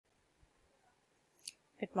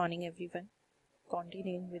Good morning everyone.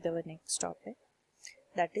 Continuing with our next topic,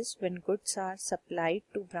 that is when goods are supplied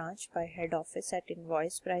to branch by head office at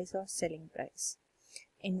invoice price or selling price.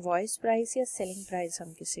 Invoice price या selling price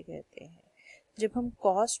हम किसे कहते हैं? जब हम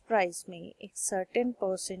cost price में एक certain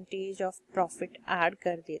percentage of profit add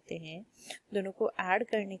कर देते हैं, दोनों को ऐड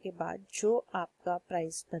करने के बाद जो आपका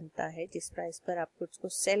प्राइस बनता है, जिस प्राइस पर आप गुड्स को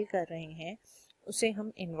सेल कर रहे हैं, उसे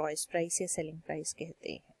हम इनवॉइस प्राइस या सेलिंग प्राइस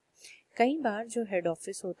कहते हैं। कई बार जो हेड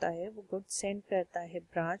ऑफिस होता है वो गुड्स सेंड करता है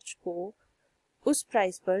ब्रांच को उस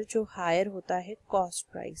प्राइस पर जो हायर होता है कॉस्ट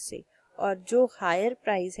प्राइस से, और जो हायर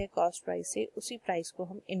प्राइस है कॉस्ट प्राइस से, उसी प्राइस को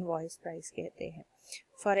हम इनवॉइस प्राइस कहते हैं।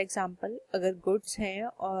 फॉर एग्जांपल, अगर गुड्स हैं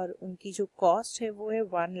और उनकी जो कॉस्ट है वो है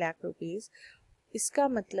 1 लाख रुपीस, इसका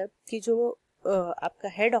मतलब कि जो आपका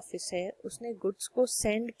हेड ऑफिस है उसने गुड्स को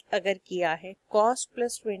सेंड अगर किया है कॉस्ट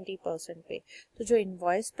प्लस 20% पे, तो जो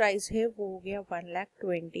इनवॉइस प्राइस है वो हो गया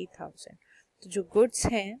 1,20,000। तो जो गुड्स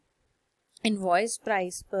हैं इनवॉइस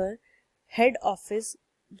प्राइस पर हेड ऑफिस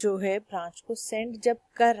जो है ब्रांच को सेंड जब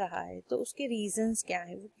कर रहा है, तो उसके रीजंस क्या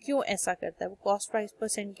है, वो क्यों ऐसा करता है, वो कॉस्ट प्राइस पर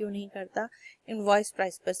सेंड क्यों नहीं करता, इनवॉइस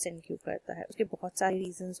प्राइस पर सेंड क्यों करता है। उसके बहुत सारे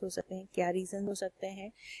रीजंस हो सकते हैं। क्या रीजन हो सकते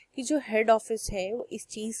हैं कि जो हेड ऑफिस है वो इस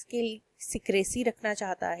चीज़ के सिक्रेसी रखना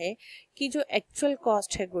चाहता है कि जो एक्चुअल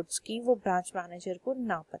कॉस्ट है गुड्स की वो ब्रांच मैनेजर को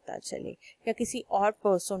ना पता चले या किसी और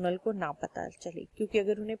पर्सनल को ना पता चले, क्योंकि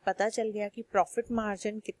अगर उन्हें पता चल गया कि प्रॉफिट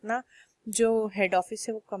मार्जिन कितना जो हेड ऑफिस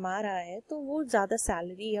है वो कमा रहा है, तो वो ज़्यादा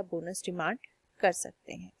सैलरी या बोनस डिमांड कर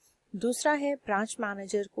सकते हैं। दूसरा है, ब्रांच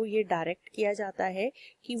मैनेजर को ये डायरेक्ट किया जाता है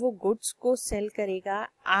कि वो गुड्स को सेल करेगा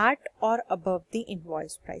एट और अबव द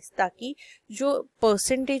इनवॉइस प्राइस, ताकि जो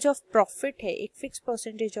परसेंटेज ऑफ प्रॉफिट है, एक फिक्स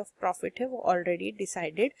परसेंटेज ऑफ प्रॉफिट है, वो ऑलरेडी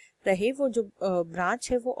डिसाइडेड रहे, वो जो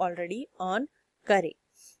ब्रांच है वो ऑलरेडी अर्न करे।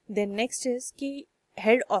 देन नेक्स्ट इज कि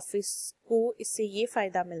हेड ऑफिस को इससे ये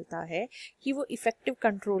फायदा मिलता है कि वो इफेक्टिव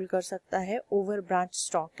कंट्रोल कर सकता है over branch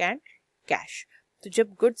stock and cash. तो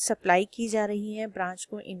जब गुड्स सप्लाई की जा रही है ब्रांच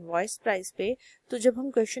को इनवॉइस प्राइस पे, तो जब हम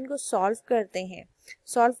क्वेश्चन को सॉल्व करते हैं,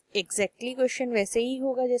 सॉल्व एग्जैक्टली क्वेश्चन वैसे ही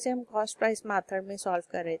होगा जैसे हम कॉस्ट प्राइस मेथड में सॉल्व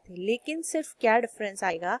कर रहे थे, लेकिन सिर्फ क्या डिफरेंस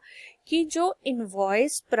आएगा कि जो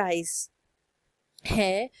इनवॉइस प्राइस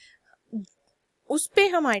है उस पे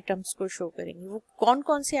हम आइटम्स को शो करेंगे। वो कौन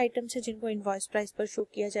कौन से आइटम्स हैं जिनको इनवॉइस प्राइस पर शो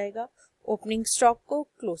किया जाएगा? ओपनिंग स्टॉक को,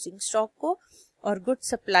 क्लोजिंग स्टॉक को, और गुड्स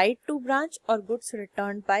सप्लाइड टू ब्रांच और गुड्स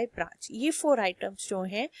रिटर्न बाय ब्रांच। ये 4 आइटम्स जो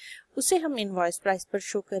हैं उसे हम इनवॉइस प्राइस पर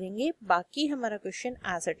शो करेंगे। बाकी हमारा क्वेश्चन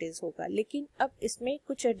एज इट इज होगा, लेकिन अब इसमें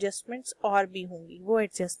कुछ एडजस्टमेंट्स और भी होंगी। वो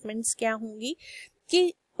एडजस्टमेंट्स क्या होंगी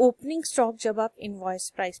कि ओपनिंग स्टॉक जब आप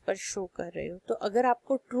इनवॉइस प्राइस पर शो कर रहे हो, तो अगर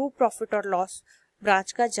आपको ट्रू प्रॉफिट और लॉस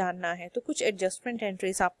ब्रांच का जानना है तो कुछ एडजस्टमेंट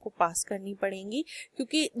एंट्रीज आपको पास करनी पड़ेंगी,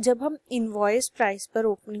 क्योंकि जब हम इनवॉइस प्राइस पर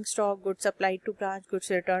opening stock, goods supplied to branch,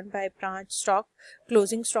 goods return by branch, stock,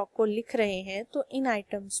 closing stock को लिख रहे हैं, तो इन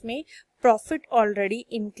आइटम्स में प्रॉफिट ऑलरेडी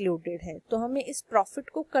इंक्लूडेड है। तो हमें इस प्रॉफिट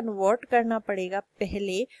को कन्वर्ट करना पड़ेगा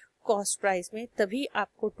पहले कॉस्ट प्राइस में, तभी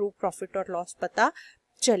आपको ट्रू प्रॉफिट और लॉस पता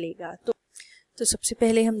चलेगा। तो सबसे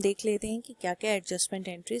पहले हम देख लेते हैं कि क्या क्या एडजस्टमेंट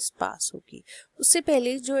एंट्रीज पास होगी। उससे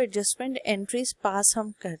पहले जो एडजस्टमेंट एंट्रीज पास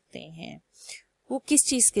हम करते हैं वो किस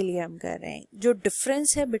चीज के लिए हम कर रहे हैं? जो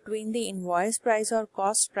डिफरेंस है बिटवीन द इनवॉइस प्राइस और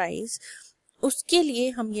कॉस्ट प्राइस, उसके लिए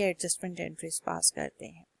हम ये एडजस्टमेंट एंट्रीज पास करते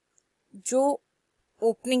हैं। जो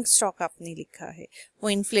ओपनिंग स्टॉक आपने लिखा है वो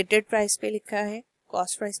इन्फ्लेटेड प्राइस पे लिखा है,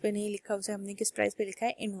 कॉस्ट प्राइस पे नहीं लिखा, उसे हमने किस प्राइस पे लिखा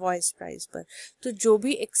है? इनवॉइस प्राइस पर। तो जो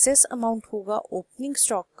भी एक्सेस अमाउंट होगा ओपनिंग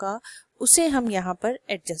स्टॉक का, उसे हम यहाँ पर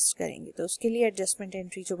एडजस्ट करेंगे। तो उसके लिए एडजस्टमेंट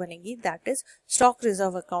एंट्री जो बनेगी that is stock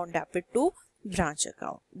reserve account debit to branch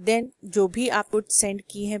account. Then जो भी आप गुड्स सेंड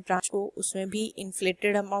की है ब्रांच को, उसमें भी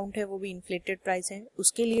इन्फ्लेटेड अमाउंट है, वो भी इन्फ्लेटेड प्राइस है,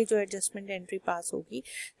 उसके लिए जो एडजस्टमेंट एंट्री पास होगी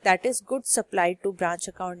that is goods supplied to branch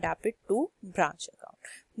account debit to branch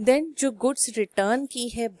account. Then जो गुड्स रिटर्न की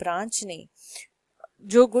है ब्रांच ने,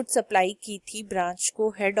 जो गुड सप्लाई की थी ब्रांच को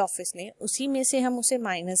हेड ऑफिस ने, उसी में से हम उसे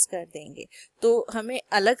माइनस कर देंगे। तो हमें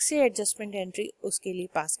अलग से एडजस्टमेंट एंट्री उसके लिए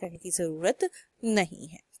पास करने की जरूरत नहीं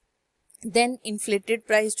है। देन इन्फ्लेटेड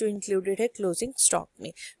प्राइस जो इंक्लूडेड है क्लोजिंग स्टॉक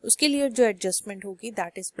में, उसके लिए जो एडजस्टमेंट होगी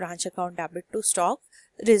that is branch account debit to stock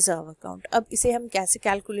reserve account. अब इसे हम कैसे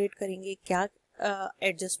कैलकुलेट करेंगे, क्या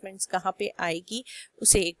एडजस्टमेंट्स कहाँ पे आएगी,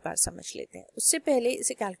 उसे एक बार समझ लेते हैं। उससे पहले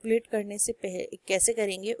इसे कैलकुलेट करने से पहले कैसे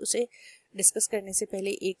करेंगे उसे डिस्कस करने से पहले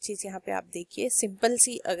एक चीज यहाँ पे आप देखिए, सिंपल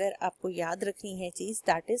सी अगर आपको याद रखनी है चीज,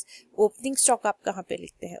 दैट इज ओपनिंग स्टॉक आप कहाँ पे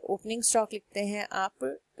लिखते हैं? ओपनिंग स्टॉक लिखते हैं आप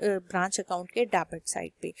ब्रांच अकाउंट के डेबिट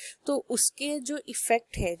साइड पे। तो उसके जो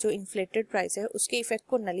इफेक्ट है, जो इन्फ्लेटेड प्राइस है, उसके इफेक्ट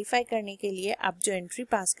को नलीफाई करने के लिए आप जो एंट्री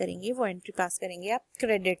पास करेंगे वो एंट्री पास करेंगे आप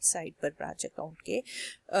क्रेडिट साइड पर ब्रांच अकाउंट के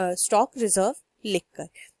स्टॉक रिजर्व लिखकर।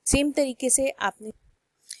 सेम तरीके से आपने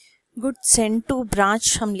गुड्स सेंड टू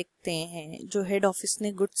ब्रांच हम लिखते हैं, जो हेड ऑफिस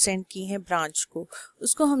ने गुड्स सेंड की हैं ब्रांच को,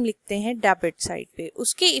 उसको हम लिखते हैं डेबिट साइड पे।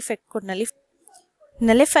 उसके इफेक्ट को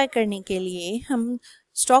नलिफाई करने के लिए हम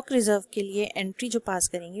स्टॉक रिजर्व के लिए एंट्री जो पास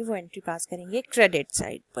करेंगे वो एंट्री पास करेंगे क्रेडिट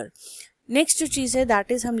साइड पर। नेक्स्ट जो चीज़ है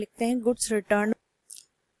दैट इज हम लिखते हैं गुड्स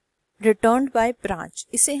रिटर्न्ड बाय ब्रांच,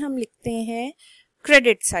 इसे हम लिखते हैं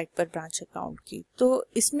क्रेडिट साइड पर ब्रांच अकाउंट की। तो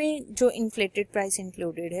इसमें जो इन्फ्लेटेड प्राइस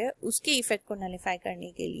इंक्लूडेड है उसके इफेक्ट को नलिफाई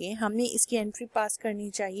करने के लिए हमें इसकी एंट्री पास करनी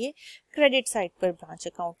चाहिए क्रेडिट साइड पर ब्रांच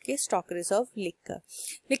अकाउंट के स्टॉक रिजर्व लिखकर।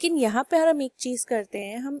 लेकिन यहाँ पे हम एक चीज करते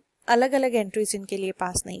हैं, हम अलग अलग एंट्रीज इनके लिए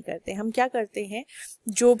पास नहीं करते। हम क्या करते हैं,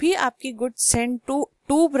 जो भी आपकी गुड्स सेंड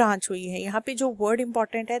टू ब्रांच हुई है, यहाँ पे जो वर्ड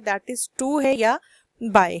इंपॉर्टेंट है दैट इज टू है या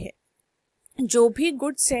बाय है। जो भी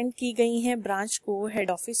गुड्स सेंड की गई हैं ब्रांच को हेड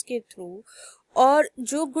ऑफिस के थ्रू और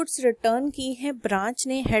जो गुड्स रिटर्न की हैं ब्रांच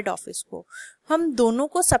ने हेड ऑफिस को, हम दोनों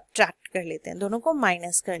को सब्ट्रैक्ट कर लेते हैं, दोनों को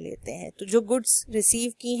माइनस कर लेते हैं। तो जो गुड्स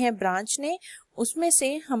रिसीव की हैं ब्रांच ने उसमें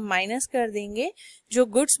से हम माइनस कर देंगे जो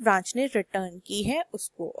गुड्स ब्रांच ने रिटर्न की है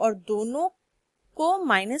उसको, और दोनों को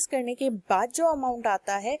माइनस करने के बाद जो अमाउंट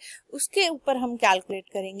आता है उसके ऊपर हम कैलकुलेट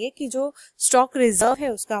करेंगे कि जो स्टॉक रिजर्व है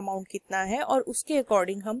उसका अमाउंट कितना है और उसके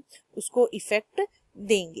अकॉर्डिंग हम उसको इफेक्ट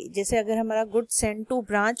देंगे। जैसे अगर हमारा गुड्स सेंड टू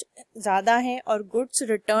ब्रांच ज्यादा है और गुड्स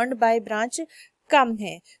रिटर्न्ड बाय ब्रांच कम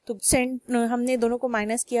है तो सेंड हमने दोनों को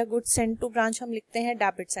माइनस किया, गुड्स सेंड टू ब्रांच हम लिखते हैं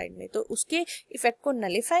डेबिट साइड में। तो उसके इफेक्ट को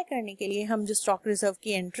नलिफाई करने के लिए हम जो स्टॉक रिजर्व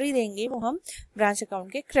की एंट्री देंगे वो हम ब्रांच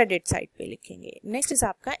अकाउंट के क्रेडिट साइड पे लिखेंगे। नेक्स्ट इज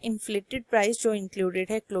आपका इन्फ्लेटेड प्राइस जो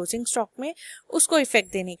इंक्लूडेड है क्लोजिंग स्टॉक में, उसको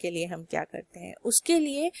इफेक्ट देने के लिए हम क्या करते हैं, उसके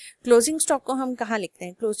लिए क्लोजिंग स्टॉक को हम कहाँ लिखते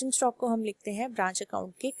हैं, क्लोजिंग स्टॉक को हम लिखते हैं ब्रांच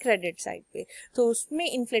अकाउंट के क्रेडिट साइड पे। तो उसमें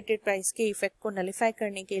इन्फ्लेटेड प्राइस के इफेक्ट को नलिफाई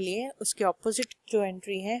करने के लिए उसके ऑपोजिट जो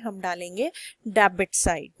एंट्री है हम डालेंगे डेबिट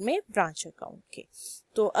साइड में ब्रांच अकाउंट के।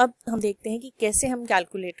 तो अब हम देखते हैं कि कैसे हम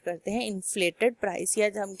कैलकुलेट करते हैं इन्फ्लेटेड प्राइस, या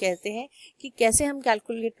हम कहते हैं कि कैसे हम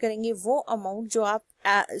कैलकुलेट करेंगे वो अमाउंट जो आप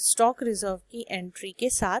स्टॉक रिजर्व की एंट्री के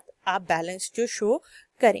साथ आप बैलेंस जो शो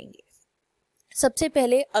करेंगे। सबसे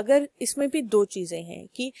पहले अगर इसमें भी दो चीजें हैं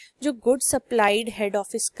कि जो गुड सप्लाइड हेड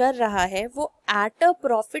ऑफिस कर रहा है वो at a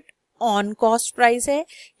profit on cost price है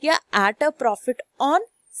या at a profit on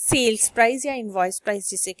sales price या इनवॉइस प्राइस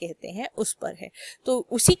जिसे कहते हैं उस पर है, तो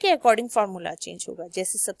उसी के अकॉर्डिंग फॉर्मूला चेंज होगा।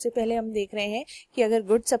 जैसे सबसे पहले हम देख रहे हैं कि अगर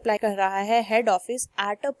गुड सप्लाई कर रहा है head office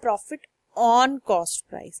at a profit on cost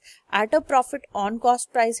price, at a profit on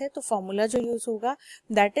cost price है तो फॉर्मूला जो यूज होगा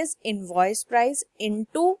that is invoice price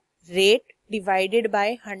into rate divided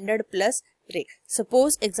by 100 plus rate.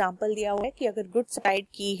 Suppose example दिया हुआ है कि अगर गुड सप्लाइड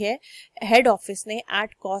की है हेड ऑफिस ने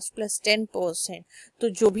एट कॉस्ट प्लस 10%, तो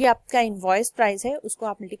जो भी आपका इनवॉइस प्राइस है उसको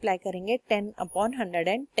आप मल्टीप्लाई करेंगे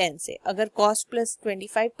 10/110 से। अगर कॉस्ट प्लस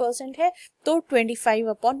 25% है तो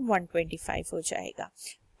 25/125 हो जाएगा।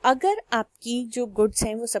 अगर आपकी जो गुड्स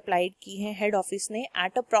हैं वो सप्लाइड की हैं हेड ऑफिस ने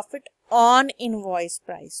at a profit on invoice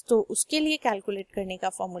price, तो उसके लिए कैलकुलेट करने का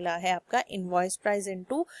फॉर्मूला है आपका invoice price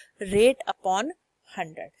into rate upon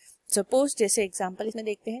 100। Suppose जैसे एग्जांपल इसमें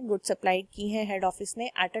देखते हैं गुड सप्लाइड की है हेड ऑफिस ने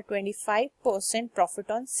at a 25%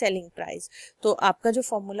 profit on selling price, तो आपका जो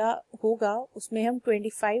फॉर्मूला होगा उसमें हम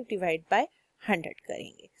 25 डिवाइड बाय 100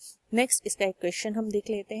 करेंगे। नेक्स्ट इसका एक क्वेश्चन हम देख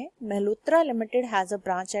लेते हैं। Malhotra limited has a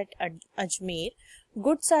branch at Ajmer,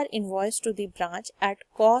 goods are invoice to the branch at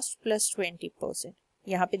cost plus 20%।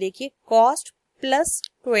 यहाँ पे देखिए कॉस्ट प्लस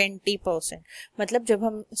 20%, मतलब जब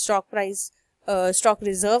हम स्टॉक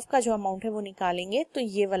रिजर्व का जो अमाउंट है वो निकालेंगे तो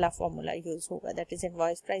ये वाला फॉर्मूला यूज होगा, दैट इज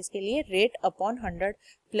इनवॉइस प्राइस के लिए रेट अपॉन 100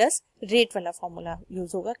 प्लस रेट वाला फॉर्मूला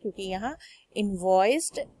यूज होगा, क्योंकि यहाँ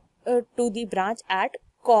invoiced to the branch at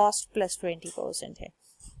cost plus 20% है।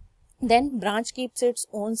 Then branch keeps its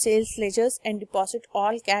own sales ledgers and deposit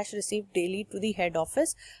all cash received daily to the head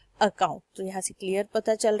office account। तो यहाँ से clear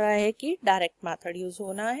पता चल रहा है कि डायरेक्ट मेथड यूज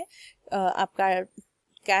होना है। आपका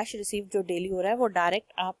कैश रिसीव जो डेली हो रहा है वो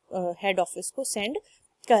डायरेक्ट आप हेड ऑफिस को सेंड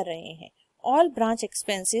कर रहे हैं। All branch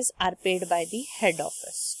expenses are paid by the head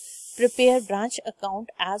office. Prepare branch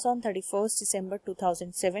account as on 31 December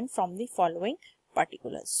 2007 from the following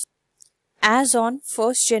particulars. As on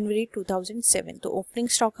 1 January 2007, तो ओपनिंग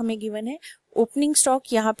स्टॉक हमें गिवन है। ओपनिंग स्टॉक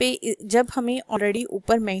यहाँ पे जब हमें ऑलरेडी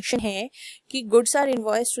ऊपर मेंशन है कि goods are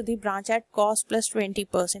invoice to the branch at cost plus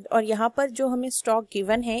 20%, और यहाँ पर जो हमें स्टॉक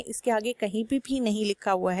गिवन है इसके आगे कहीं भी नहीं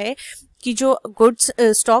लिखा हुआ है कि जो गुड्स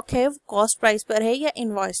स्टॉक है वो कॉस्ट प्राइस पर है या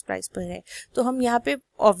इनवॉइस प्राइस पर है, तो हम यहाँ पे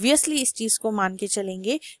ऑब्वियसली इस चीज को मान के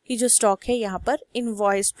चलेंगे कि जो स्टॉक है यहाँ पर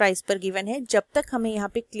इनवॉइस प्राइस पर गिवन है, जब तक हमें यहाँ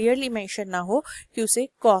पे क्लियरली मेंशन ना हो कि उसे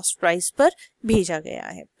कॉस्ट प्राइस पर भेजा गया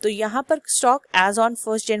है। तो यहाँ पर स्टॉक एज ऑन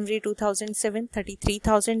 1 January 2007 2007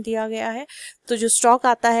 33,000 दिया गया है। तो जो स्टॉक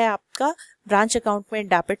आता है आपका ब्रांच अकाउंट में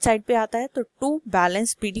डेबिट साइड पे आता है, तो टू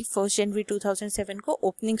बैलेंस BD 1 जनवरी 2007 को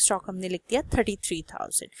ओपनिंग स्टॉक हमने लिख दिया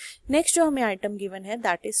 33,000। नेक्स्ट जो हमें आइटम गिवन है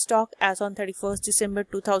that is stock as on 31 दिसंबर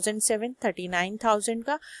 2007 39,000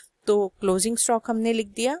 का, तो क्लोजिंग स्टॉक हमने लिख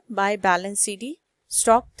दिया by balance CD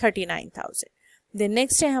stock 39,000। Then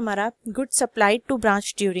next है हमारा good supplied to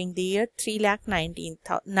branch during the year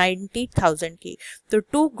 3,90,000 की, तो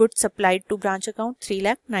to good supplied to branch account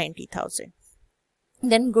 3,90,000।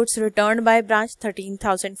 then goods returned by branch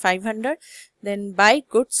 13,500, then by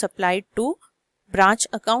goods supplied to branch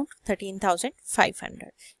account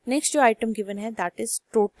 13,500। Next जो item given है that is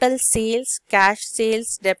total sales, cash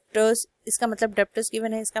sales, debtors. इसका मतलब debtors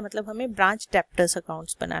given है, इसका मतलब हमें ब्रांच डेप्टर्स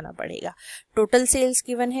अकाउंट्स बनाना पड़ेगा। Total sales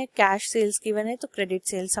given है, कैश सेल्स गिवन है, तो क्रेडिट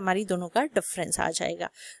सेल्स हमारी दोनों का डिफरेंस आ जाएगा।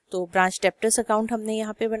 तो ब्रांच डेप्टर्स अकाउंट हमने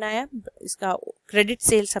यहाँ पे बनाया, इसका क्रेडिट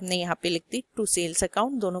सेल्स हमने यहाँ पे लिख दी, टू सेल्स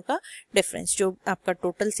अकाउंट, दोनों का डिफरेंस जो आपका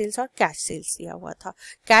टोटल सेल्स और कैश सेल्स दिया हुआ था।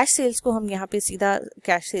 कैश सेल्स को हम यहाँ पे सीधा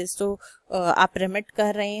कैश सेल्स तो आप रेमिट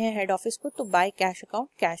कर रहे हैं हेड ऑफिस को, तो by cash account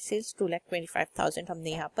cash sales 2,25,000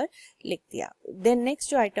 हमने यहाँ पर लिख दिया। देन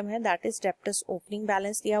नेक्स्ट जो आइटम है that is debtors opening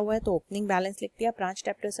balance दिया हुआ है, तो ओपनिंग बैलेंस लिख दिया ब्रांच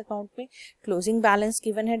डेप्टर्स अकाउंट में। क्लोजिंग बैलेंस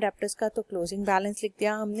गिवन है डेप्टर्स का, तो क्लोजिंग बैलेंस लिख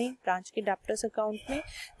दिया हमने ब्रांच के डेप्टर्स अकाउंट में।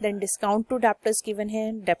 Then discount to debtors given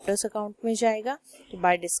है, डेप्टर्स अकाउंट में जाएगा, तो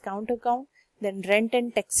bye discount account. Then rent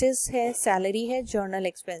and taxes है, सैलरी है, जर्नल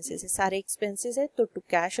एक्सपेंसेस है, सारे एक्सपेंसेस है, तो to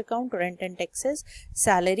cash account, rent and taxes,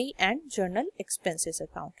 salary and journal expenses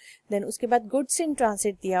account. Then उसके बाद गुड्स इन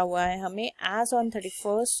ट्रांसिट दिया हुआ है हमें एज ऑन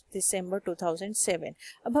 31 दिसंबर 2007।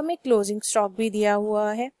 अब हमें क्लोजिंग स्टॉक भी दिया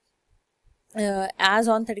हुआ है एज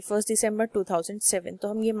ऑन 31 दिसंबर 2007, तो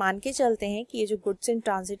हम ये मान के चलते हैं कि ये जो गुड्स इन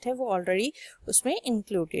ट्रांजिट है वो ऑलरेडी उसमें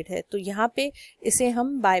इंक्लूडेड है। तो यहाँ पे इसे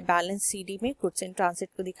हम बाय बैलेंस CD में गुड्स इन ट्रांजिट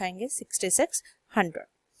को दिखाएंगे 6600।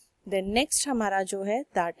 देन नेक्स्ट हमारा जो है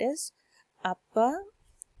दैट इज आपका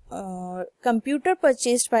computer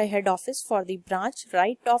purchased bye head office for the branch,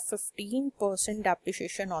 right of 15%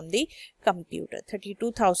 depreciation on the computer.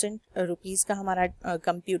 32,000 rupees का हमारा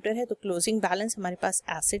कंप्यूटर है, तो क्लोजिंग बैलेंस हमारे पास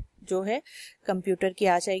एसेट जो है कंप्यूटर की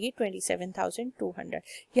आ जाएगी 27,200।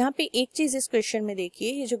 यहाँ पे एक चीज इस क्वेश्चन में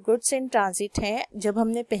देखिए, ये जो गुड्स इन ट्रांजिट है, जब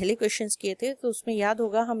हमने पहले क्वेश्चंस किए थे तो उसमें याद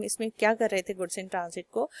होगा हम इसमें क्या कर रहे थे, गुड्स इन ट्रांजिट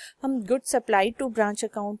को हम good supply to branch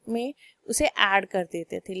account में उसे ऐड कर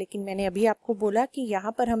देते थे, लेकिन मैंने अभी आपको बोला कि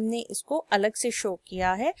यहाँ पर हमने इसको अलग से शो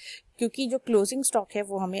किया है क्योंकि जो क्लोजिंग स्टॉक है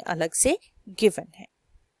वो हमें अलग से गिवन है।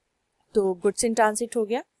 तो गुड्स इन ट्रांजिट हो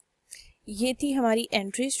गया। ये थी हमारी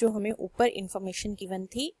एंट्रीज जो हमें ऊपर इंफॉर्मेशन गिवन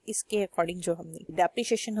थी, इसके अकॉर्डिंग जो हमने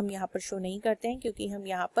डेप्रिसिएशन हम यहाँ पर शो नहीं करते हैं क्योंकि हम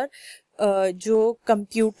यहाँ पर जो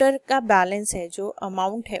कंप्यूटर का बैलेंस है, जो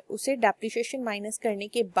अमाउंट है, उसे डेप्रिसिएशन माइनस करने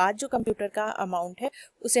के बाद जो कंप्यूटर का अमाउंट है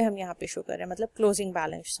उसे हम यहाँ पे शो कर रहे हैं, मतलब क्लोजिंग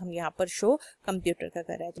बैलेंस हम यहाँ पर शो कंप्यूटर का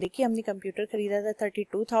कर रहे हैं। तो देखिए हमने कंप्यूटर खरीदा था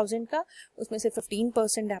 32,000 का, उसमें से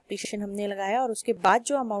 15% डेप्रिसिएशन हमने लगाया और उसके बाद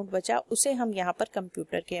जो अमाउंट बचा उसे हम यहाँ पर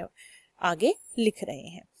कंप्यूटर के आगे लिख रहे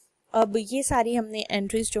हैं। अब ये सारी हमने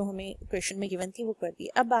एंट्रीज जो हमें क्वेश्चन में गिवन थी वो कर दी।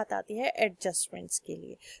 अब बात आती है एडजस्टमेंट्स के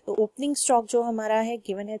लिए। तो ओपनिंग स्टॉक जो हमारा है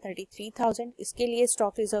गिवन है 33,000, इसके लिए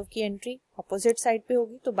स्टॉक रिजर्व की एंट्री अपोजिट साइड पे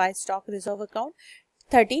होगी, तो बाय स्टॉक रिजर्व अकाउंट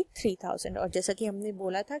 33,000। और जैसा कि हमने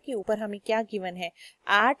बोला था कि ऊपर हमें क्या गिवन है,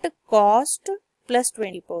 एट कॉस्ट प्लस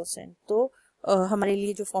 20%। तो हमारे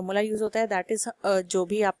लिए जो फॉर्मूला यूज होता है दैट इज जो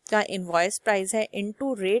भी आपका इनवॉइस प्राइस है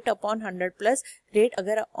into rate upon 100 plus rate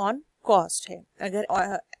अगर ऑन कॉस्ट है। अगर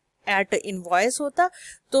एट इनवॉइस होता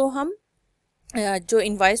तो हम जो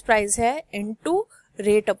इनवॉइस प्राइस है इनटू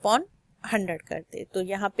रेट अपॉन 100 करते। तो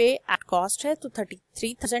यहाँ पे एट कॉस्ट है तो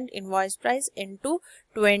 33,000 invoice price into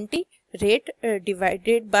 20 rate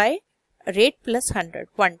divided by rate plus 100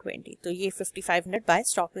 120, तो ये 5500 बाय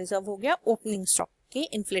स्टॉक रिजर्व हो गया ओपनिंग स्टॉक के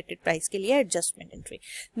इन्फ्लेटेड प्राइस के लिए adjustment entry.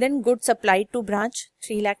 Than goods supplied to branch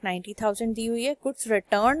 3,90,000 दी हुई है, गुड्स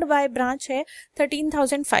रिटर्न्ड बाय ब्रांच है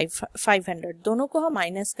 13,500, दोनों को हम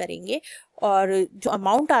माइनस करेंगे और जो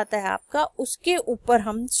अमाउंट आता है आपका उसके ऊपर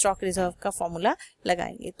हम स्टॉक रिजर्व का फॉर्मूला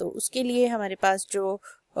लगाएंगे। तो उसके लिए हमारे पास जो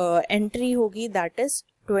एंट्री होगी that is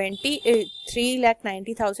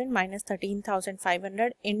 3,90,000 minus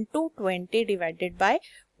 13,500 into 20 divided by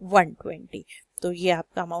 120, तो ये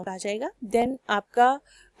आपका अमाउंट आ जाएगा। देन आपका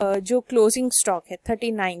जो क्लोजिंग स्टॉक है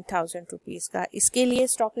 39,000 रुपीज का, इसके लिए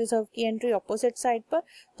स्टॉक रिजर्व की एंट्री ऑपोजिट साइड पर,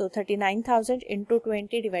 तो 39,000 इंटू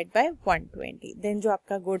 20 डिवाइड बाय 120। देन जो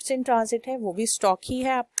आपका गुड्स इन ट्रांजिट है वो भी स्टॉक ही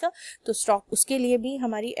है आपका, तो स्टॉक उसके लिए भी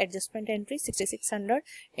हमारी adjustment entry 6600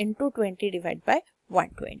 into 20 divide by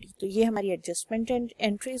 120। तो ये हमारी एडजस्टमेंट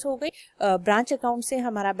एंट्रीज हो गई। ब्रांच अकाउंट से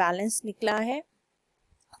हमारा बैलेंस निकला है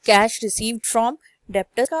कैश रिसीव्ड फ्रॉम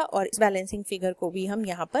डेप्टर्स का, और इस बैलेंसिंग फिगर को भी हम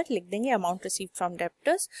यहाँ पर लिख देंगे, अमाउंट रिसीव्ड फ्रॉम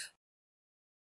डेप्टर्स,